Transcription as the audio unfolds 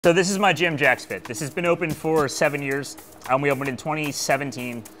So this is my gym, Jack's Fit. This has been open for 7 years. We opened in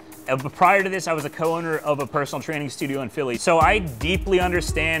 2017. But prior to this, I was a co-owner of a personal training studio in Philly. So I deeply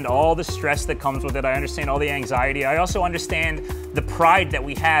understand all the stress that comes with it. I understand all the anxiety. I also understand the pride that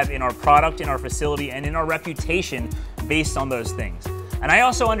we have in our product, in our facility, and in our reputation based on those things. And I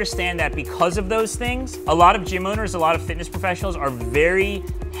also understand that because of those things, a lot of gym owners, a lot of fitness professionals are very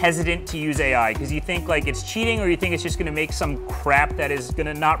hesitant to use AI because you think like it's cheating or you think it's just gonna make some crap that is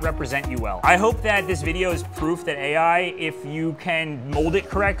gonna not represent you well. I hope that this video is proof that AI, if you can mold it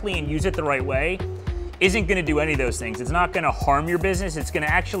correctly and use it the right way, isn't gonna do any of those things. It's not gonna harm your business, it's gonna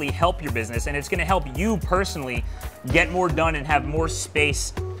actually help your business, and it's gonna help you personally get more done and have more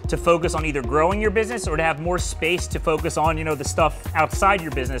space to focus on either growing your business or to have more space to focus on, the stuff outside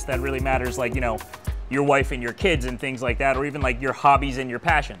your business that really matters, like, your wife and your kids and things like that, or even like your hobbies and your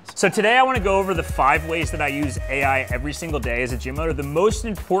passions. So today I wanna go over the 5 ways that I use AI every single day as a gym owner. The most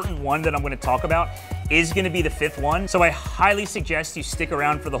important one that I'm gonna talk about is gonna be the 5th one. So I highly suggest you stick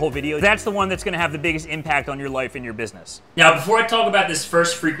around for the whole video. That's the one that's gonna have the biggest impact on your life and your business. Now, before I talk about this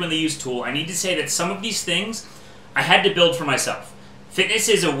first frequently used tool, I need to say that some of these things I had to build for myself. Fitness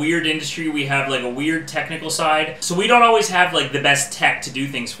is a weird industry. We have like a weird technical side. So we don't always have like the best tech to do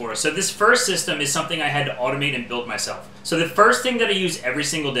things for us. So this first system is something I had to automate and build myself. So the first thing that I use every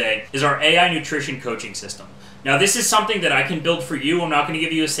single day is our AI nutrition coaching system. Now this is something that I can build for you. I'm not going to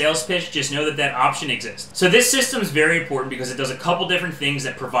give you a sales pitch. Just know that that option exists. So this system is very important because it does a couple different things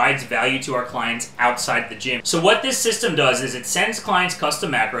that provides value to our clients outside the gym. So what this system does is it sends clients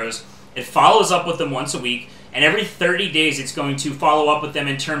custom macros. It follows up with them once a week. And every 30 days, it's going to follow up with them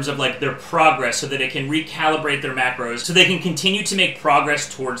in terms of like their progress so that it can recalibrate their macros so they can continue to make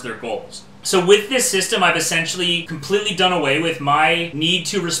progress towards their goals. So with this system, I've essentially completely done away with my need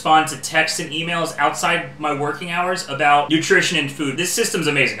to respond to texts and emails outside my working hours about nutrition and food. This system's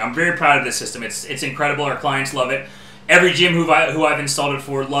amazing. I'm very proud of this system. It's incredible. Our clients love it. Every gym who I've installed it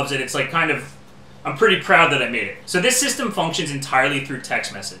for loves it. It's like I'm pretty proud that I made it. So this system functions entirely through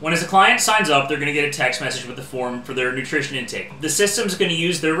text message. When a client signs up, they're gonna get a text message with the form for their nutrition intake. The system's gonna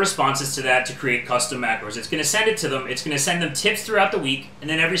use their responses to that to create custom macros. It's gonna send it to them, it's gonna send them tips throughout the week, and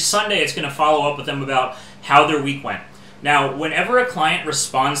then every Sunday it's gonna follow up with them about how their week went. Now, whenever a client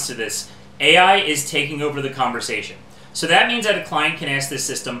responds to this, AI is taking over the conversation. So that means that a client can ask this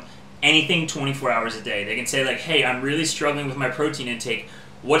system anything 24 hours a day. They can say like, hey, I'm really struggling with my protein intake.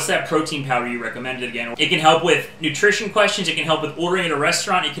 What's that protein powder you recommended again? It can help with nutrition questions. It can help with ordering at a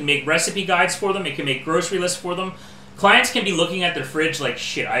restaurant. It can make recipe guides for them. It can make grocery lists for them. Clients can be looking at their fridge like,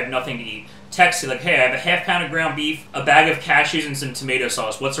 shit, I have nothing to eat. Text it like, hey, I have a ½ pound of ground beef, a bag of cashews, and some tomato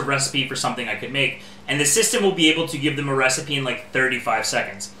sauce. What's a recipe for something I could make? And the system will be able to give them a recipe in like 35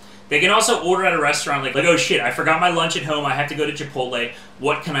 seconds. They can also order at a restaurant like, oh shit, I forgot my lunch at home, I have to go to Chipotle,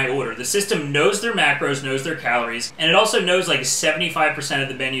 what can I order? The system knows their macros, knows their calories, and it also knows like 75% of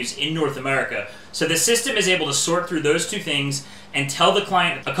the menus in North America. So the system is able to sort through those two things and tell the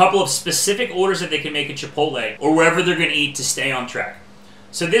client a couple of specific orders that they can make at Chipotle or wherever they're gonna eat to stay on track.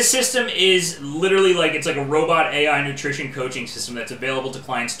 So this system is literally like, it's like a robot AI nutrition coaching system that's available to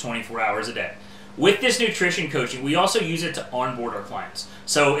clients 24 hours a day. With this nutrition coaching, we also use it to onboard our clients.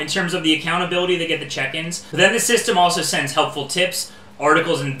 So in terms of the accountability, they get the check-ins. But then the system also sends helpful tips,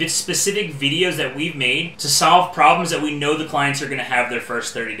 articles, and specific videos that we've made to solve problems that we know the clients are going to have their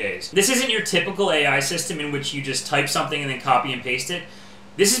first 30 days. This isn't your typical AI system in which you just type something and then copy and paste it.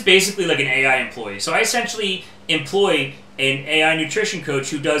 This is basically like an AI employee. So I essentially employ an AI nutrition coach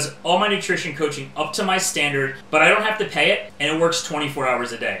who does all my nutrition coaching up to my standard, but I don't have to pay it, and it works 24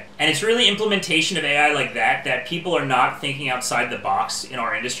 hours a day. And it's really implementation of AI like that people are not thinking outside the box in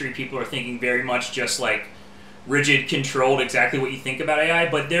our industry. People are thinking very much just like rigid, controlled, exactly what you think about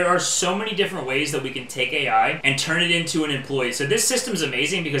AI, but there are so many different ways that we can take AI and turn it into an employee. So this system is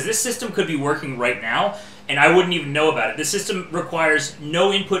amazing because this system could be working right now and I wouldn't even know about it. The system requires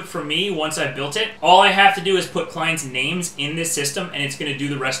no input from me once I've built it. All I have to do is put clients' names in this system and it's gonna do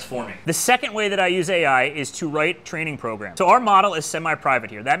the rest for me. The second way that I use AI is to write training programs. So our model is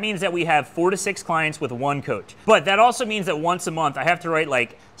semi-private here. That means that we have 4 to 6 clients with 1 coach. But that also means that once a month I have to write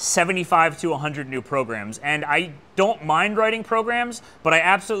like 75 to 100 new programs. And I don't mind writing programs, but I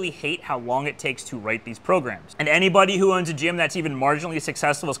absolutely hate how long it takes to write these programs. And anybody who owns a gym that's even marginally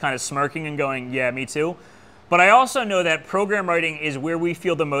successful is kind of smirking and going, yeah, me too. But I also know that program writing is where we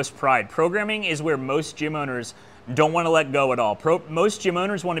feel the most pride. Programming is where most gym owners don't want to let go at all. Most gym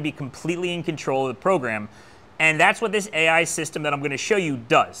owners want to be completely in control of the program. And that's what this AI system that I'm going to show you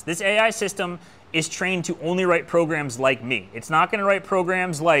does. This AI system is trained to only write programs like me. It's not gonna write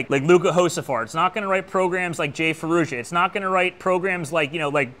programs like Luca Hosafar. It's not gonna write programs like Jay Ferrugia. It's not gonna write programs like, you know,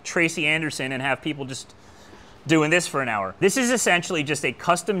 like Tracy Anderson and have people just doing this for an hour. This is essentially just a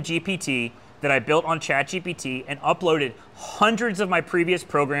custom GPT that I built on ChatGPT and uploaded hundreds of my previous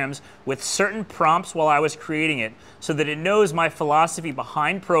programs with certain prompts while I was creating it so that it knows my philosophy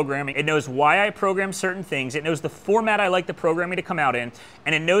behind programming. It knows why I program certain things. It knows the format I like the programming to come out in,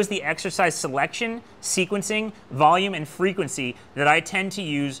 and it knows the exercise selection, sequencing, volume, and frequency that I tend to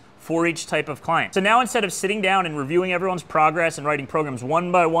use for each type of client. So now instead of sitting down and reviewing everyone's progress and writing programs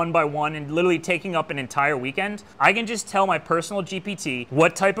one by one and literally taking up an entire weekend, I can just tell my personal GPT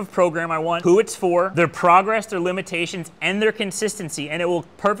what type of program I want, who it's for, their progress, their limitations, and their consistency, and it will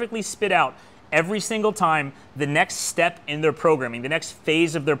perfectly spit out every single time the next step in their programming, the next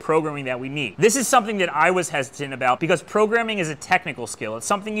phase of their programming that we need. This is something that I was hesitant about because programming is a technical skill. It's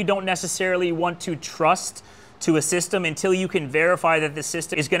something you don't necessarily want to trust to a system until you can verify that the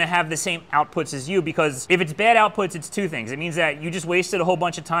system is gonna have the same outputs as you, because if it's bad outputs, it's two things. It means that you just wasted a whole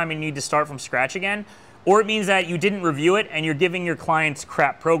bunch of time and you need to start from scratch again, or it means that you didn't review it and you're giving your clients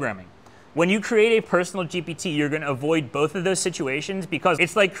crap programming. When you create a personal GPT, you're gonna avoid both of those situations because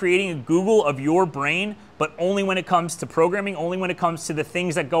it's like creating a Google of your brain, but only when it comes to programming, only when it comes to the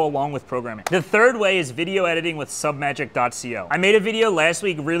things that go along with programming. The third way is video editing with Submagic.co. I made a video last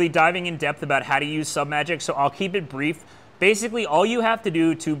week really diving in depth about how to use Submagic, so I'll keep it brief. Basically, all you have to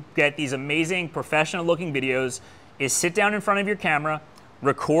do to get these amazing professional looking videos is sit down in front of your camera,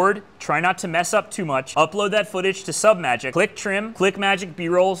 record, try not to mess up too much, upload that footage to Submagic, click trim, click magic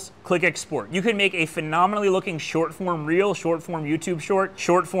B-rolls, click export. You can make a phenomenally looking short form reel, short form YouTube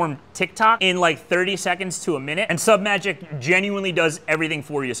short form TikTok in like 30 seconds to a minute, and Submagic genuinely does everything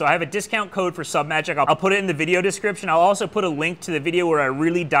for you. So I have a discount code for Submagic. I'll put it in the video description. I'll also put a link to the video where I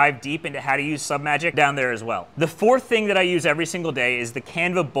really dive deep into how to use Submagic down there as well. The fourth thing that I use every single day is the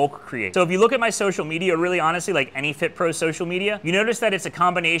Canva bulk create. So if you look at my social media, really honestly, like any Fit Pro social media, you notice that it's a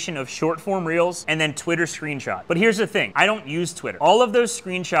combination of short form reels and then Twitter screenshot. But here's the thing, I don't use Twitter. All of those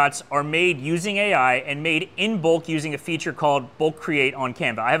screenshots are made using AI and made in bulk using a feature called bulk create on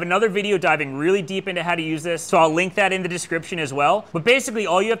Canva. I have another video diving really deep into how to use this, so I'll link that in the description as well. But basically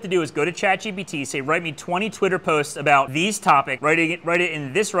all you have to do is go to ChatGPT, say write me 20 Twitter posts about these topics, write it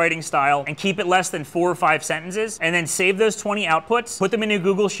in this writing style, and keep it less than 4 or 5 sentences, and then save those 20 outputs, put them in a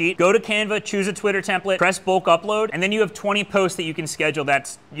Google Sheet, go to Canva, choose a Twitter template, press bulk upload, and then you have 20 posts that you can schedule.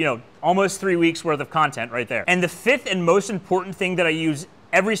 That's, you know, almost 3 weeks worth of content right there. And the fifth and most important thing that I use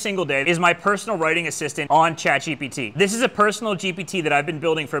every single day is my personal writing assistant on ChatGPT. This is a personal GPT that I've been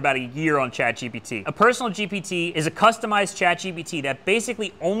building for about a year on ChatGPT. A personal GPT is a customized ChatGPT that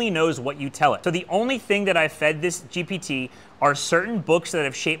basically only knows what you tell it. So the only thing that I fed this GPT are certain books that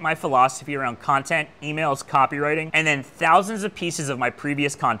have shaped my philosophy around content, emails, copywriting, and then thousands of pieces of my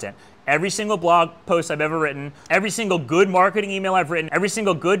previous content. Every single blog post I've ever written, every single good marketing email I've written, every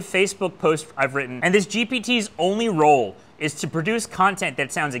single good Facebook post I've written. And this GPT's only role is to produce content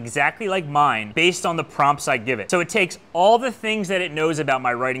that sounds exactly like mine based on the prompts I give it. So it takes all the things that it knows about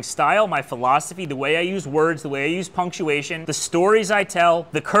my writing style, my philosophy, the way I use words, the way I use punctuation, the stories I tell,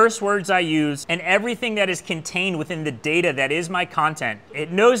 the curse words I use, and everything that is contained within the data that is my content.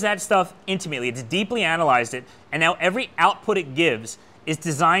 It knows that stuff intimately. It's deeply analyzed it, and now every output it gives is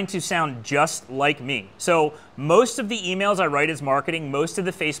designed to sound just like me. So most of the emails I write as marketing, most of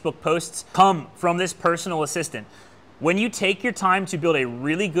the Facebook posts come from this personal assistant. When you take your time to build a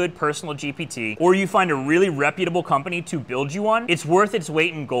really good personal GPT, or you find a really reputable company to build you one, it's worth its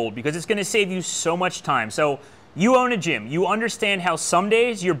weight in gold because it's gonna save you so much time. So you own a gym, you understand how some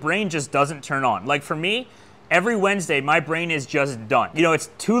days your brain just doesn't turn on. Like for me, every Wednesday, my brain is just done. You know, it's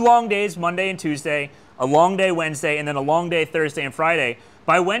 2 long days, Monday and Tuesday, a long day Wednesday, and then a long day Thursday and Friday.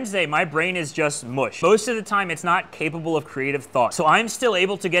 By Wednesday, my brain is just mush. Most of the time, it's not capable of creative thought. So I'm still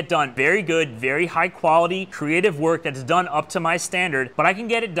able to get done very good, very high quality, creative work that's done up to my standard, but I can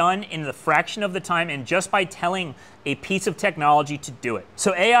get it done in the fraction of the time and just by telling a piece of technology to do it.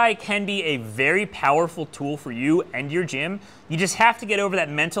 So AI can be a very powerful tool for you and your gym. You just have to get over that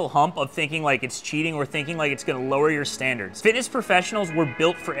mental hump of thinking like it's cheating or thinking like it's gonna lower your standards. Fitness professionals were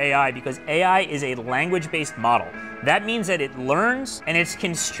built for AI because AI is a language-based model. That means that it learns and it's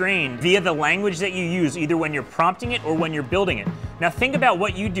constrained via the language that you use, either when you're prompting it or when you're building it. Now think about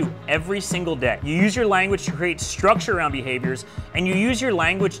what you do every single day. You use your language to create structure around behaviors, and you use your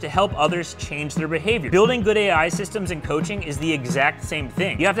language to help others change their behavior. Building good AI systems and coaching is the exact same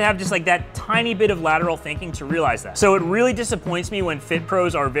thing. You have to have just like that tiny bit of lateral thinking to realize that. So it really disappoints me when fit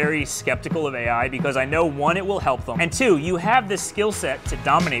pros are very skeptical of AI, because I know, one, it will help them, and two, you have the skill set to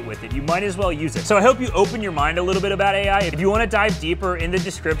dominate with it. You might as well use it. So I hope you open your mind a little bit about AI. If you want to dive deeper, in the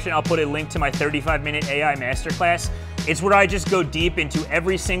description, I'll put a link to my 35-minute AI masterclass. It's where I just go deep into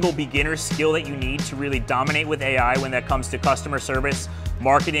every single beginner skill that you need to really dominate with AI when that comes to customer service,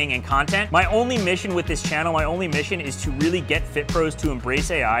 marketing, and content. My only mission with this channel, my only mission is to really get fit pros to embrace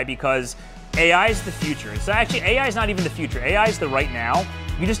AI, because AI is the future. So actually, AI is not even the future. AI is the right now.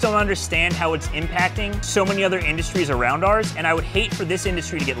 You just don't understand how it's impacting so many other industries around ours, and I would hate for this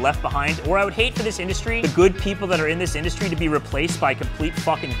industry to get left behind, or I would hate for this industry, the good people that are in this industry, to be replaced by complete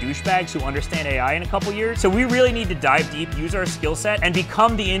fucking douchebags who understand AI in a couple years. So we really need to dive deep, use our skill set, and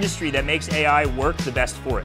become the industry that makes AI work the best for it.